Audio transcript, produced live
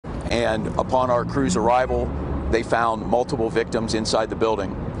and upon our crew's arrival, they found multiple victims inside the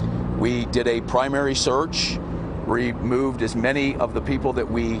building. We did a primary search, removed as many of the people that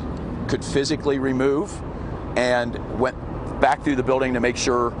we could physically remove, and went back through the building to make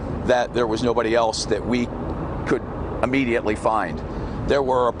sure that there was nobody else that we could immediately find. There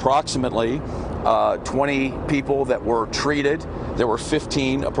were approximately 20 people that were treated. There were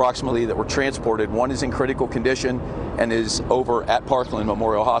 15 approximately that were transported. One is in critical condition and is over at Parkland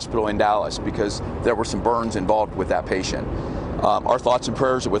Memorial Hospital in Dallas because there were some burns involved with that patient. Our thoughts and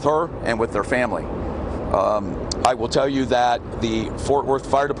prayers are with her and with their family. I will tell you that the Fort Worth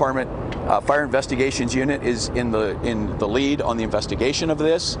Fire Department Fire Investigations Unit is in the lead on the investigation of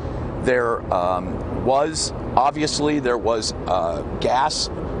this. There was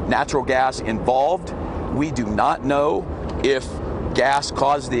natural gas involved. We do not know if gas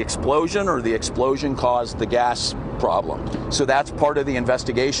caused the explosion or the explosion caused the gas problem. So that's part of the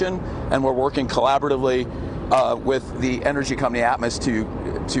investigation, and we're working collaboratively with the energy company Atmos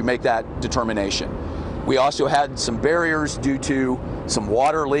to make that determination. We also had some barriers due to some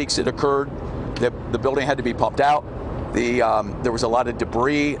water leaks that occurred. The building had to be pumped out. There was a lot of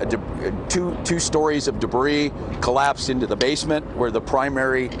debris. Two stories of debris collapsed into the basement where the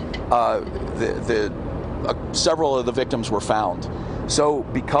primary, several of the victims were found. So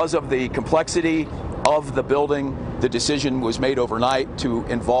because of the complexity of the building, the decision was made overnight to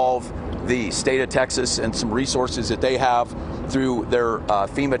involve the state of Texas and some resources that they have through their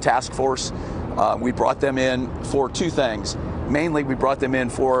FEMA task force. We brought them in for two things. Mainly, we brought them in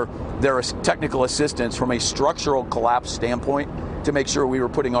for their technical assistance from a structural collapse standpoint to make sure we were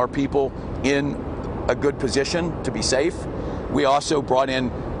putting our people in a good position to be safe. We also brought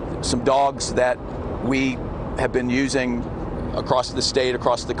in some dogs that we have been using across the state,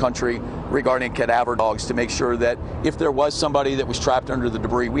 across the country, regarding cadaver dogs to make sure that if there was somebody that was trapped under the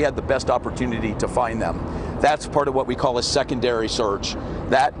debris, we had the best opportunity to find them. That's part of what we call a secondary search.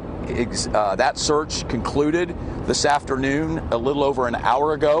 That search concluded this afternoon, a little over an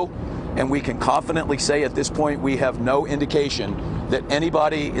hour ago, and we can confidently say at this point we have no indication that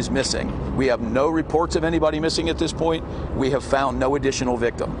anybody is missing. We have no reports of anybody missing at this point. We have found no additional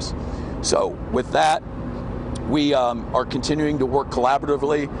victims. So with that, we are continuing to work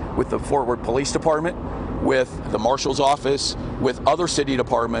collaboratively with the Fort Worth Police Department, with the Marshal's Office, with other city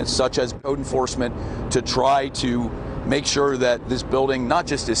departments such as code enforcement to try to make sure that this building not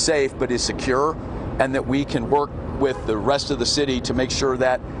just is safe but is secure, and that we can work with the rest of the city to make sure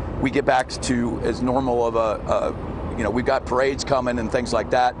that we get back to as normal of we've got parades coming and things like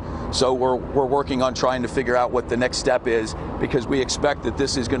that. So we're working on trying to figure out what the next step is, because we expect that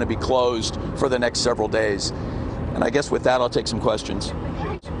this is going to be closed for the next several days. And I guess with that, I'll take some questions.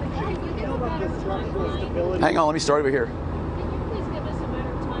 Hang on, let me start over here.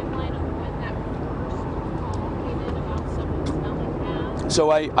 So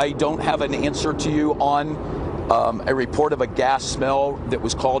I don't have an answer to you on a report of a gas smell that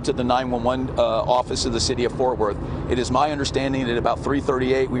was called to the 911 office of the city of Fort Worth. It is my understanding that at about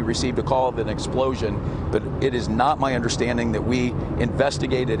 3:38 we received a call of an explosion, but it is not my understanding that we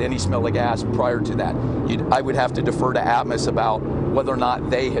investigated any smell of gas prior to that. I would have to defer to Atmos about whether or not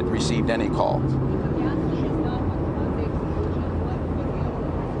they had received any call.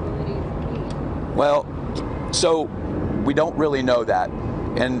 Well, so we don't really know that.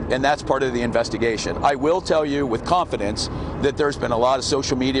 And that's part of the investigation. I will tell you with confidence that there's been a lot of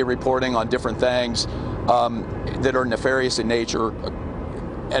social media reporting on different things that are nefarious in nature,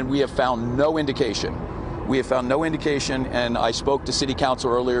 and we have found no indication. We have found no indication, and I spoke to City Council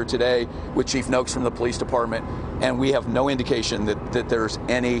earlier today with Chief Noakes from the Police Department, and we have no indication that there's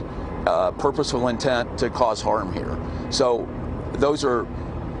any purposeful intent to cause harm here. So those are,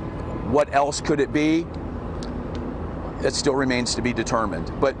 what else could it be? It still remains to be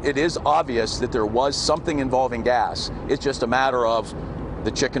determined. But it is obvious that there was something involving gas. It's just a matter of the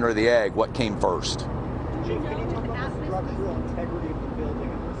chicken or the egg, what came first. Chief, can you talk about the structural integrity of the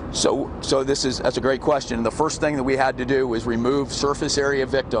building? So that's a great question. The first thing that we had to do was remove surface area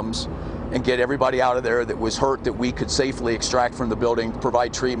victims and get everybody out of there that was hurt that we could safely extract from the building,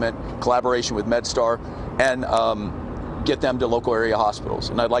 provide treatment, collaboration with MedStar, and get them to local area hospitals.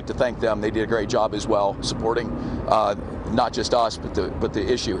 And I'd like to thank them. They did a great job as well, supporting not just us, but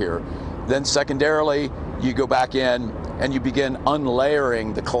the issue here. Then secondarily, you go back in and you begin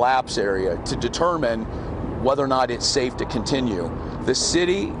unlayering the collapse area to determine whether or not it's safe to continue. The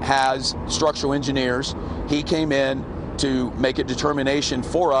city has structural engineers. He came in to make a determination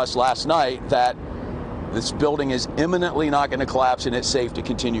for us last night that this building is imminently not going to collapse and it's safe to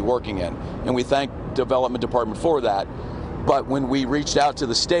continue working in. And we thank the Development Department for that. But when we reached out to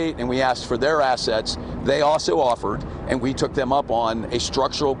the state and we asked for their assets, they also offered, and we took them up on a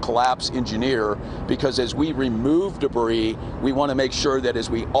structural collapse engineer, because as we remove debris, we want to make sure that as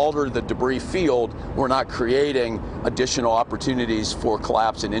we alter the debris field, we're not creating additional opportunities for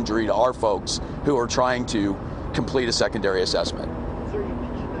collapse and injury to our folks who are trying to complete a secondary assessment. Sir, you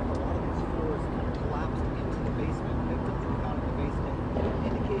mentioned that a lot of these floors kind of collapsed into the basement. Victims were found in the basement. Any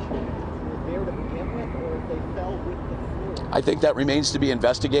indication that victims were there to begin with, or if they fell with the floor? I think that remains to be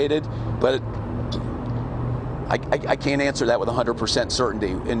investigated, but I can't answer that with 100%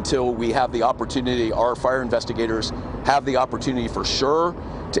 certainty until we have the opportunity, our fire investigators have the opportunity for sure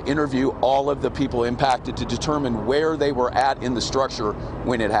to interview all of the people impacted to determine where they were at in the structure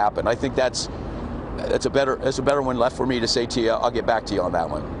when it happened. I think that's a better one left for me to say to you. I'll get back to you on that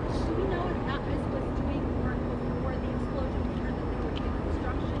one. Do we know if Atlas was doing work before the explosion occurred, that they were doing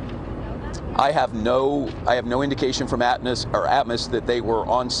construction? Do we know that? I have no indication from Atmos that they were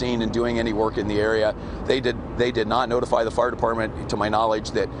on scene and doing any work in the area. They did not notify the fire department, to my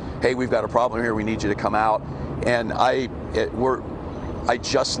knowledge, that, hey, we've got a problem here, we need you to come out. And I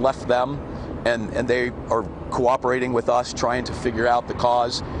just left them, and they are cooperating with us, trying to figure out the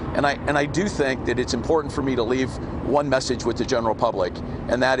cause. And I do think that it's important for me to leave one message with the general public,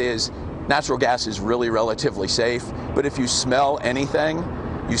 and that is natural gas is really relatively safe. But if you smell anything,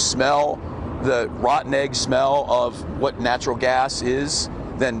 you smell the rotten egg smell of what natural gas is,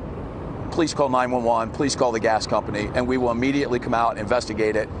 then please call 911, please call the gas company, and we will immediately come out,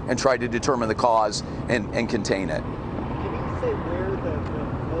 investigate it, and try to determine the cause and contain it. Can you say where the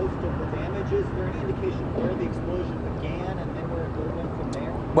most of the damage is? Is there any indication where the explosion began and then where it went from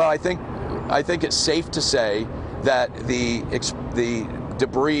there? Well, I think it's safe to say that the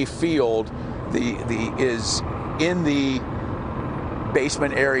debris field is in the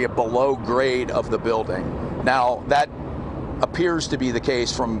basement area below grade of the building. Now, that appears to be the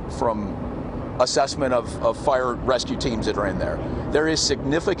case from assessment of fire rescue teams that are in there. There is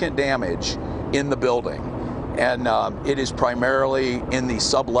significant damage in the building, and it is primarily in the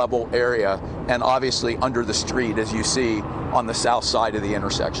sub-level area and obviously under the street, as you see on the south side of the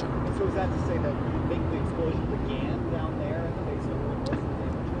intersection. So is that to say that you think the explosion began down there in the basement where most of the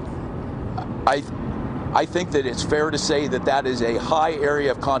damage is? I think that it's fair to say that that is a high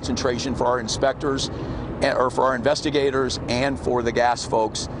area of concentration for our inspectors, or for our investigators, and for the gas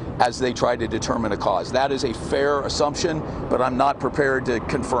folks as they try to determine a cause. That is a fair assumption, but I'm not prepared to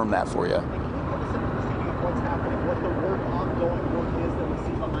confirm that for you. And can you give us an understanding of what's happening, what the ongoing work is that we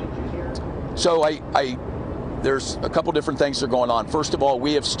see behind you here? So there's a couple different things that are going on. First of all,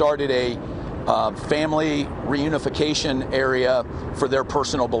 we have started a family reunification area for their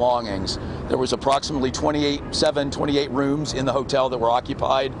personal belongings. There was approximately 28 rooms in the hotel that were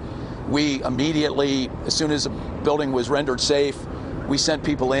occupied. We immediately, as soon as the building was rendered safe, we sent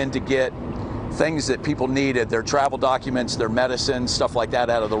people in to get things that people needed, their travel documents, their medicine, stuff like that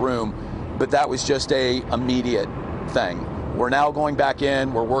out of the room. But that was just a immediate thing. We're now going back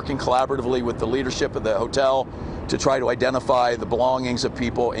in, we're working collaboratively with the leadership of the hotel to try to identify the belongings of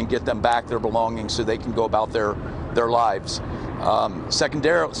people and get them back their belongings so they can go about their lives.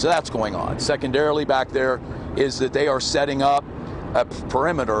 Secondarily, so that's going on. Secondarily back there is that they are setting up a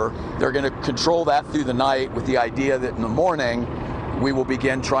perimeter. They're going to control that through the night with the idea that in the morning we will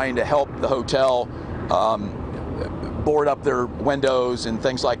begin trying to help the hotel board up their windows and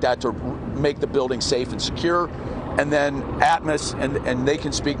things like that to make the building safe and secure. And then Atmos, and they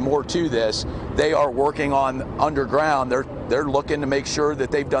can speak more to this, they are working on underground. They're looking to make sure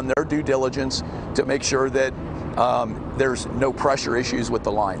that they've done their due diligence to make sure that there's no pressure issues with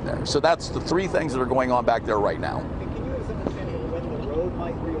the line there. So that's the three things that are going on back there right now. And can you give us an understanding of when the road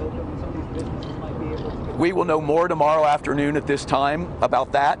might reopen and some of these businesses might be able to get... We will know more tomorrow afternoon at this time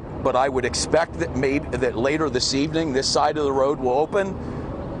about that, but I would expect that that later this evening, this side of the road will open.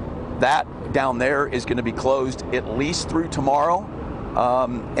 That down there is going to be closed at least through tomorrow,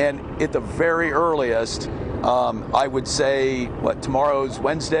 and at the very earliest, I would say, tomorrow's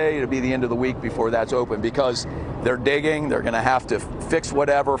Wednesday, it'll be the end of the week before that's open, because they're digging, they're going to have to fix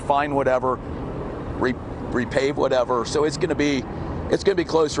whatever, find whatever, repave whatever, so it's going to be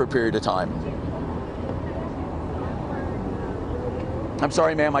closed for a period of time. I'm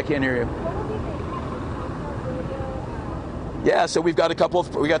sorry, ma'am, I can't hear you. Yeah, so we've got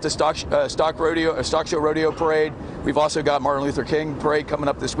we got the stock show rodeo parade. We've also got Martin Luther King parade coming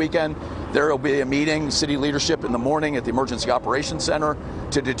up this weekend. There will be a meeting, city leadership in the morning at the Emergency Operations Center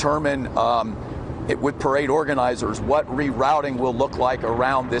to determine with parade organizers what rerouting will look like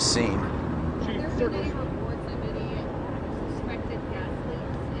around this scene. Have there been any reports of any suspected gas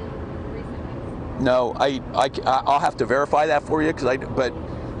leaks in recent weeks? No, I'll have to verify that for you, but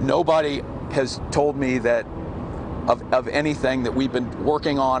nobody has told me that of anything that we've been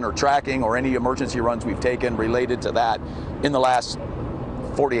working on or tracking or any emergency runs we've taken related to that in the last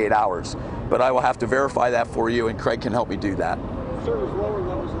 48 hours. But I will have to verify that for you, and Craig can help me do that. Sir, there's lower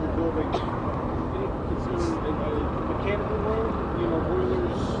levels of the building. Any concern a mechanical room,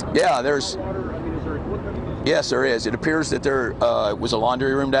 boilers? Yeah, there's. Water? I mean, is there equipment? Yes, there is. It appears that there was a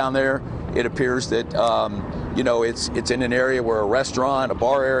laundry room down there. It appears that it's in an area where a restaurant, a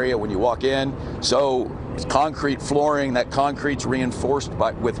bar area when you walk in. So it's concrete flooring. That concrete's reinforced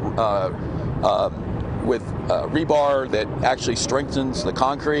with rebar that actually strengthens the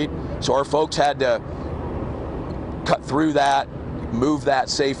concrete. So our folks had to cut through that, move that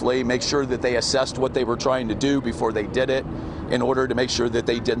safely, make sure that they assessed what they were trying to do before they did it, in order to make sure that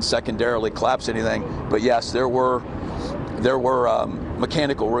they didn't secondarily collapse anything. But yes, there were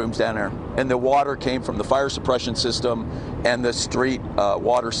mechanical rooms down there, and the water came from the fire suppression system and the street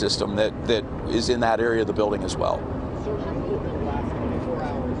water system that is in that area of the building as well. So when we look at the last 24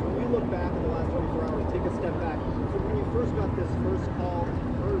 hours, when we look back at the last 24 hours, take a step back. So when you first got this first call,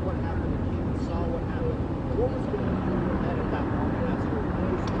 heard what happened, and came and saw what happened, what was going on in your head at that moment as you were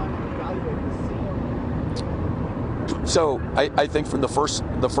first trying to evaluate the scene? So I think from the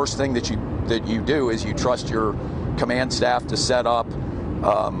first thing that you do is you trust your command staff to set up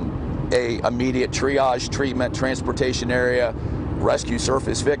a immediate triage, treatment, transportation area, rescue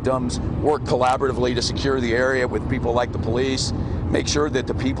surface victims, work collaboratively to secure the area with people like the police, make sure that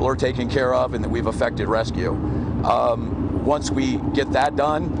the people are taken care of and that we've effected rescue. Once we get that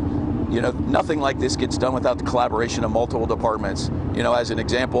done, nothing like this gets done without the collaboration of multiple departments. As an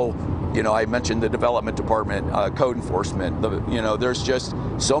example, I mentioned the development department, code enforcement. There's just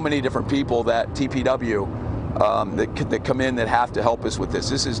so many different people that TPW that come in that have to help us with this.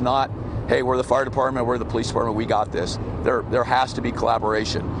 This is not, hey, we're the fire department, we're the police department, we got this. There has to be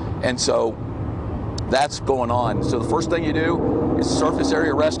collaboration, and so that's going on. So the first thing you do is surface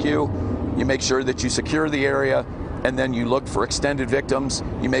area rescue. You make sure that you secure the area, and then you look for extended victims.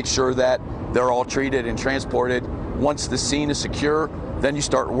 You make sure that they're all treated and transported. Once the scene is secure, then you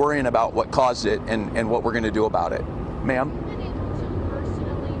start worrying about what caused it and what we're going to do about it. Ma'am?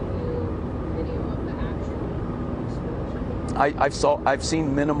 I've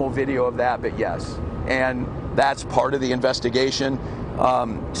seen minimal video of that, but yes, and that's part of the investigation.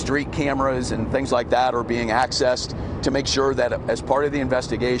 Street cameras and things like that are being accessed to make sure that as part of the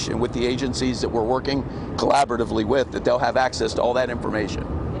investigation with the agencies that we're working collaboratively with, that they'll have access to all that information.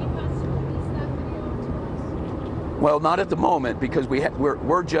 Well, not at the moment, because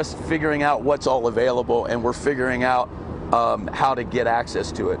we're just figuring out what's all available, and we're figuring out how to get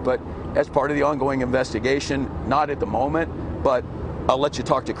access to it. But as part of the ongoing investigation, not at the moment, but I'll let you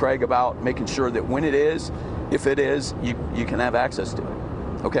talk to Craig about making sure that when it is, if it is, you can have access to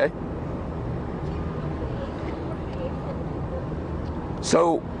it. Okay?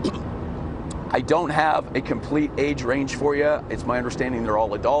 So I don't have a complete age range for you. It's my understanding they're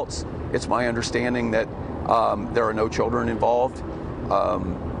all adults. It's my understanding that there are no children involved,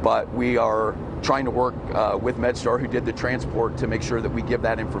 but we are trying to work with MedStar, who did the transport, to make sure that we give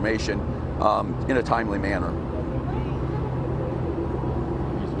that information in a timely manner.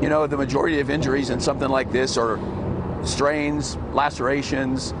 The majority of injuries in something like this are strains,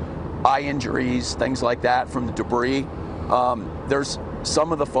 lacerations, eye injuries, things like that from the debris. There's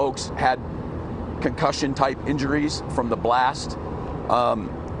some of the folks had concussion type injuries from the blast,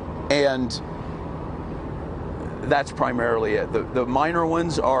 and that's primarily it. The minor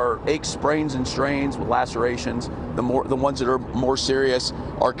ones are aches, sprains, and strains with lacerations. The ones that are more serious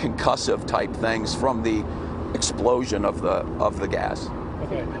are concussive type things from the explosion of the gas.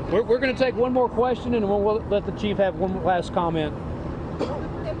 Okay, we're going to take one more question, and we'll let the chief have one last comment.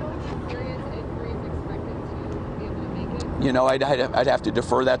 I'd have to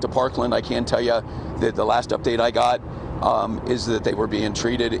defer that to Parkland. I can tell you that the last update I got is that they were being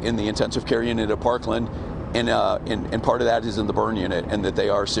treated in the intensive care unit at Parkland, and part of that is in the burn unit, and that they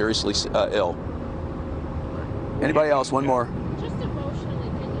are seriously ill. Anybody else? One more. Just emotionally,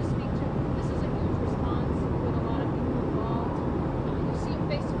 can you speak to, this is a huge response with a lot of people involved. You see it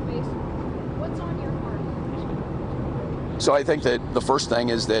face to face. What's on your heart? So I think that the first thing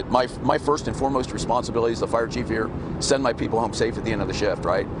is that my first and foremost responsibility as the fire chief here, send my people home safe at the end of the shift,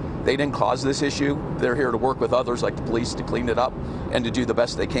 right? They didn't cause this issue. They're here to work with others like the police to clean it up and to do the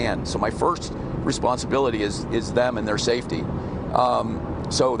best they can. So my first responsibility is them and their safety.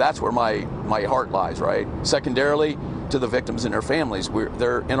 So that's where my heart lies, right? Secondarily, to the victims and their families,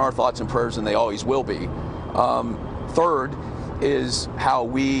 they're in our thoughts and prayers, and they always will be. Third is how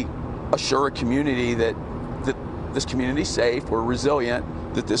we assure a community that this community is safe, we're resilient,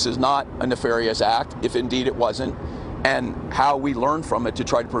 that this is not a nefarious act, if indeed it wasn't, and how we learn from it to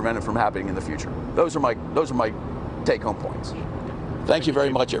try to prevent it from happening in the future. Those are my take-home points. Thank you very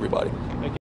much, everybody.